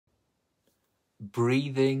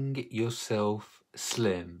Breathing yourself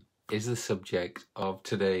slim is the subject of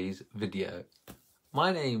today's video.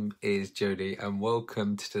 My name is Jody and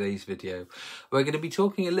welcome to today's video. We're going to be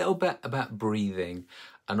talking a little bit about breathing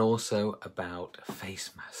and also about face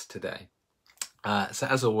masks today. So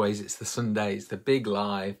as always, it's the Sunday, it's the big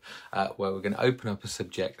live where we're going to open up a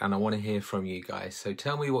subject and I want to hear from you guys. So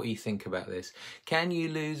tell me what you think about this. Can you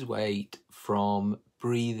lose weight from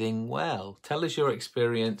breathing well? Tell us your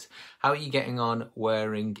experience. How are you getting on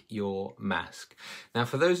wearing your mask? Now,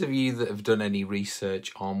 for those of you that have done any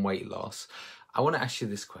research on weight loss, I want to ask you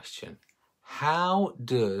this question. How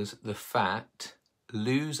does the fat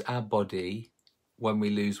lose our body when we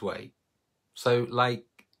lose weight? So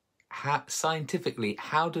scientifically,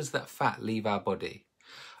 how does that fat leave our body?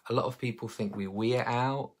 A lot of people think we wee it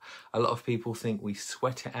out. A lot of people think we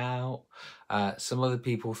sweat it out. Some other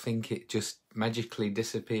people think it just magically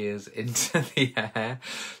disappears into the air.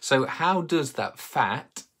 So how does that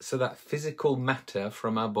fat, so that physical matter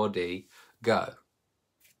from our body, go?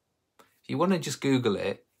 If you want to just Google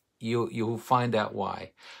it, you'll find out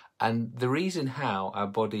why. And the reason how our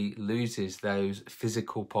body loses those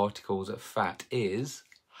physical particles of fat is...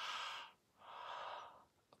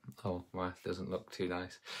 Oh, math doesn't look too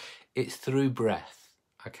nice. It's through breath,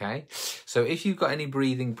 okay? So if you've got any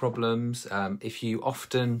breathing problems, if you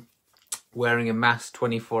often wearing a mask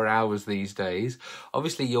 24 hours these days,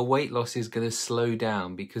 obviously your weight loss is going to slow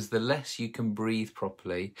down because the less you can breathe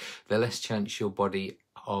properly, the less chance your body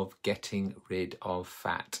of getting rid of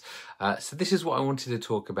fat. So this is what I wanted to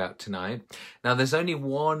talk about tonight. Now, there's only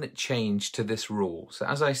one change to this rule. So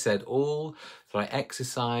as I said, all like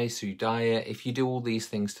exercise, through diet, if you do all these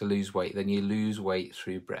things to lose weight, then you lose weight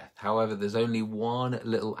through breath. However, there's only one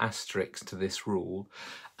little asterisk to this rule,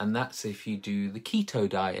 and that's if you do the keto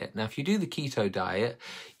diet. Now, if you do the keto diet,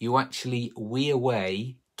 you actually wee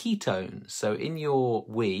away ketones. So in your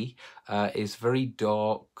wee is very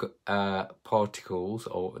dark particles,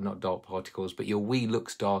 or not dark particles, but your wee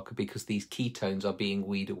looks darker because these ketones are being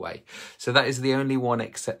weed away. So that is the only one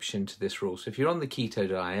exception to this rule. So if you're on the keto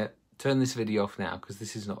diet, turn this video off now because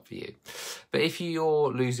this is not for you. But if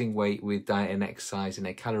you're losing weight with diet and exercise and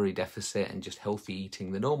a calorie deficit and just healthy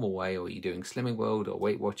eating the normal way, or you're doing Slimming World or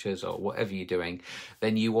Weight Watchers or whatever you're doing,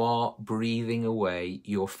 then you are breathing away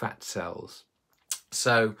your fat cells.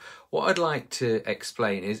 So what I'd like to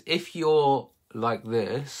explain is if you're like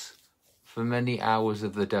this for many hours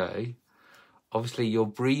of the day, obviously your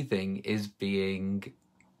breathing is being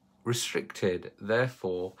restricted.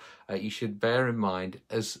 Therefore, you should bear in mind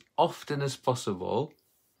as often as possible,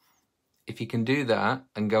 if you can do that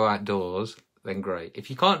and go outdoors, then great.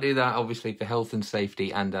 If you can't do that, obviously for health and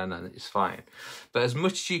safety and it's fine. But as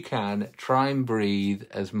much as you can, try and breathe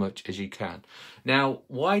as much as you can. Now,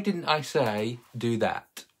 why didn't I say do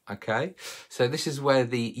that? Okay, so this is where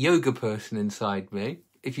the yoga person inside me,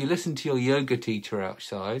 if you listen to your yoga teacher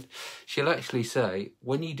outside, she'll actually say,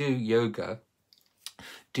 when you do yoga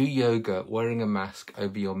wearing a mask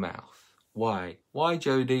over your mouth. Why? Why,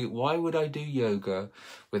 Jody? Why would I do yoga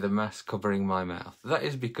with a mask covering my mouth? That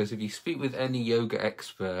is because if you speak with any yoga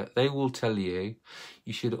expert, they will tell you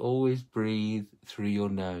you should always breathe through your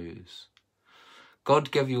nose.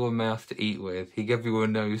 God gave you a mouth to eat with. He gave you a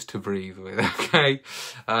nose to breathe with, okay?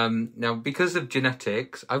 Now, because of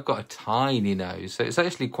genetics, I've got a tiny nose, so it's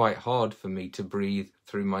actually quite hard for me to breathe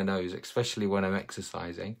through my nose, especially when I'm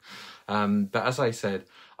exercising. But as I said,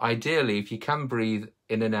 ideally, if you can breathe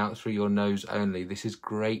in and out through your nose only, this is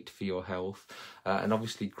great for your health and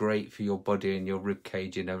obviously great for your body and your rib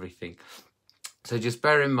cage and everything. So just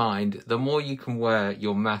bear in mind, the more you can wear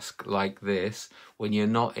your mask like this when you're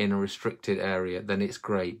not in a restricted area, then it's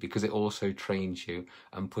great because it also trains you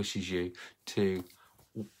and pushes you to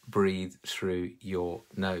breathe through your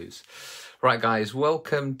nose. Right, guys,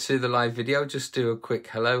 welcome to the live video. Just do a quick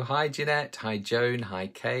hello. Hi, Jeanette. Hi, Joan. Hi,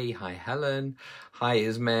 Kay. Hi, Helen. Hi,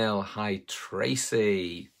 Ismail. Hi,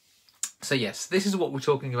 Tracy. So yes, this is what we're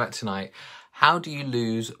talking about tonight. How do you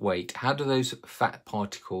lose weight? How do those fat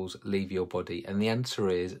particles leave your body? And the answer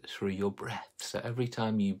is through your breath. So every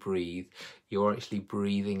time you breathe, you're actually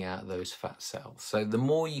breathing out those fat cells. So the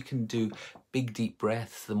more you can do big, deep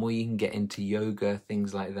breaths, the more you can get into yoga,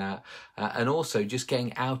 things like that. And also just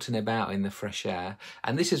getting out and about in the fresh air.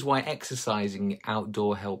 And this is why exercising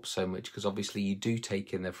outdoor helps so much, because obviously you do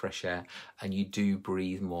take in the fresh air and you do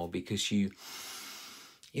breathe more because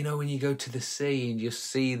you know, when you go to the sea and you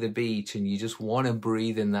see the beach and you just want to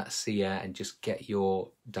breathe in that sea air and just get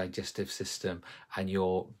your digestive system and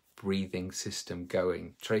your breathing system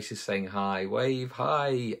going. Tracy's saying hi, wave,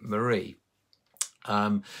 hi, Marie.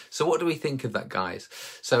 So what do we think of that, guys?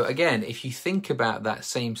 So again, if you think about that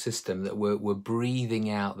same system that we're breathing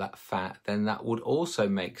out that fat, then that would also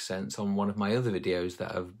make sense on one of my other videos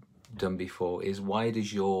that I've done before, is why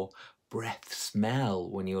does your breath smell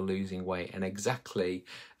when you're losing weight? And exactly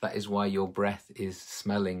that is why your breath is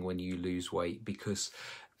smelling when you lose weight, because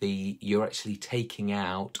you're actually taking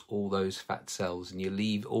out all those fat cells, and you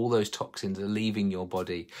leave all those toxins are leaving your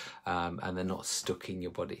body, and they're not stuck in your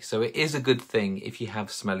body. So it is a good thing if you have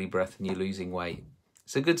smelly breath and you're losing weight.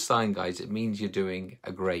 It's a good sign, guys. It means you're doing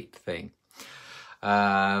a great thing.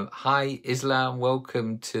 Hi Islam,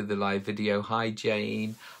 welcome to the live video. Hi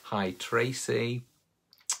Jane, hi Tracy.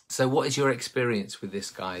 So what is your experience with this,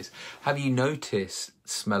 guys? Have you noticed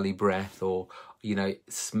smelly breath, or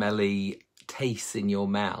smelly taste in your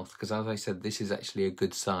mouth? Because as I said, this is actually a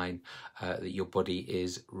good sign that your body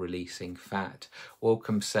is releasing fat.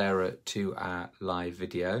 Welcome Sarah to our live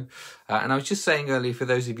video. And I was just saying earlier, for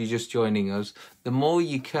those of you just joining us, the more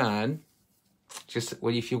you can,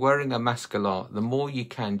 if you're wearing a mask a lot, the more you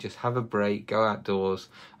can just have a break, go outdoors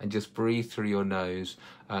and just breathe through your nose,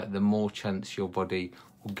 the more chance your body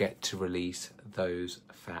will get to release those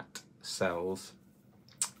fat cells.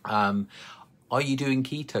 Are you doing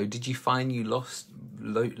keto? Did you find you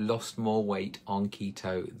lost more weight on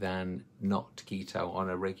keto than not keto on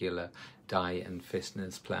a regular diet and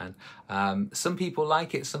fitness plan? Some people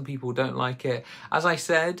like it, some people don't like it. As I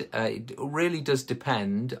said, it really does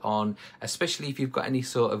depend on, especially if you've got any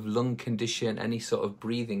sort of lung condition, any sort of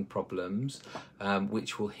breathing problems,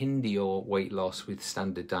 which will hinder your weight loss with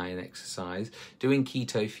standard diet and exercise. Doing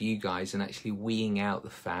keto for you guys and actually weeing out the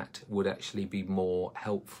fat would actually be more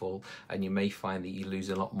helpful, and you may find that you lose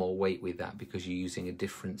a lot more weight with that because you're using a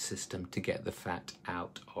different system to get the fat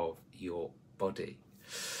out of your body.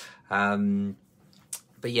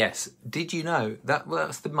 But yes, did you know that, well,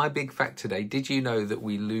 that's my big fact today. Did you know that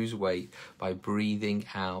we lose weight by breathing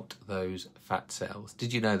out those fat cells?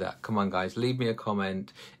 Did you know that? Come on, guys, leave me a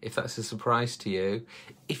comment if that's a surprise to you.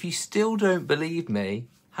 If you still don't believe me,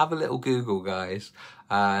 have a little Google, guys.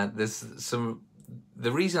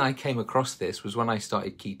 The reason I came across this was when I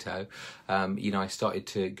started keto. I started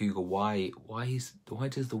to Google why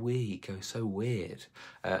does the wee go so weird,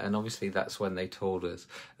 and obviously that's when they told us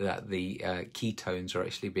that the ketones are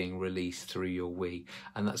actually being released through your wee,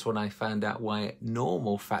 and that's when I found out why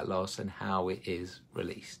normal fat loss and how it is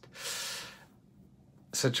released.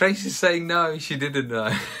 So Tracy's saying no, she didn't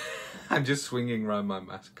know. I'm just swinging around my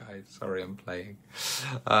mask, guys. Sorry, I'm playing.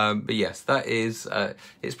 But yes, that is,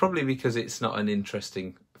 it's probably because it's not an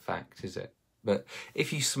interesting fact, is it? But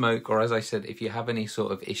if you smoke, or as I said, if you have any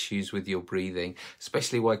sort of issues with your breathing,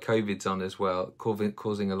 especially while COVID's on as well,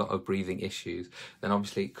 causing a lot of breathing issues, then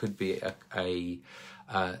obviously it could be a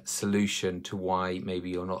solution to why maybe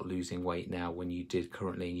you're not losing weight now when you did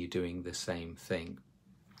currently, and you're doing the same thing.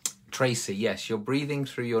 Tracy, yes, you're breathing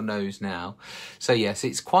through your nose now. So yes,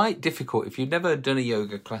 it's quite difficult. If you've never done a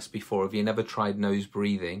yoga class before, if you've never tried nose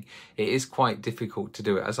breathing, it is quite difficult to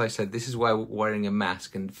do it. As I said, this is why wearing a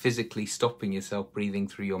mask and physically stopping yourself breathing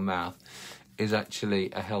through your mouth is actually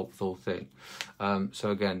a helpful thing.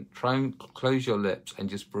 So again, try and close your lips and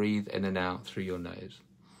just breathe in and out through your nose.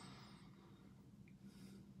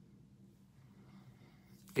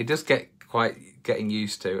 It does get quite getting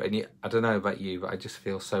used to, and I don't know about you, but I just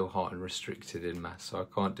feel so hot and restricted in mass, so I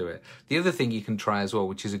can't do it. The other thing you can try as well,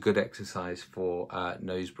 which is a good exercise for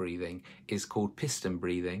nose breathing, is called piston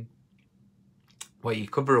breathing, where you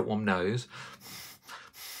cover up one nose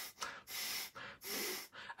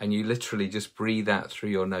and you literally just breathe out through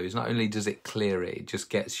your nose. Not only does it clear it, it just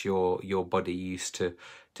gets your body used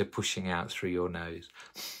to pushing out through your nose.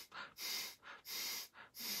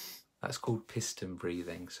 That's called piston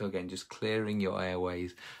breathing. So again, just clearing your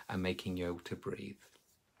airways and making you able to breathe.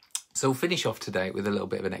 So we'll finish off today with a little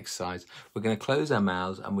bit of an exercise. We're going to close our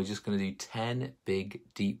mouths and we're just going to do 10 big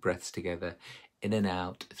deep breaths together, in and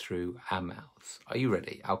out through our mouths. Are you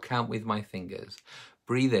ready? I'll count with my fingers.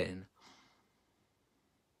 Breathe in.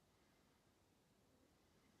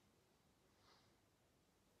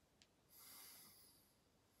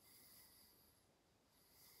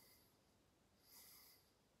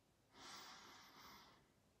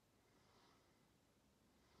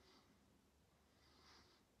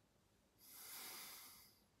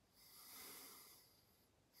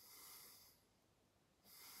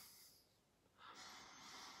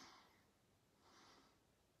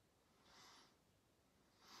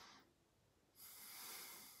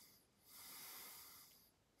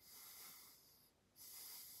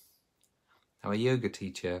 Now, a yoga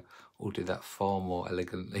teacher will do that far more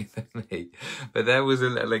elegantly than me. But there was a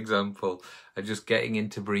little example of just getting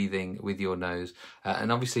into breathing with your nose,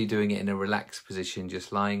 and obviously doing it in a relaxed position,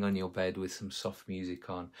 just lying on your bed with some soft music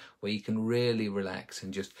on, where you can really relax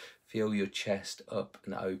and just feel your chest up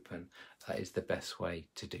and open. That is the best way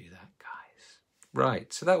to do that, guys.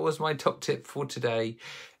 Right, so that was my top tip for today.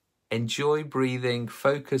 Enjoy breathing,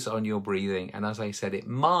 focus on your breathing, and as I said, it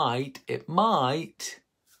might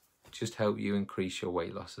just help you increase your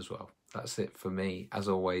weight loss as well. That's it for me. As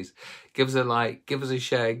always, give us a like, give us a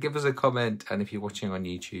share, give us a comment, and if you're watching on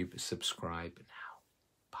YouTube, subscribe.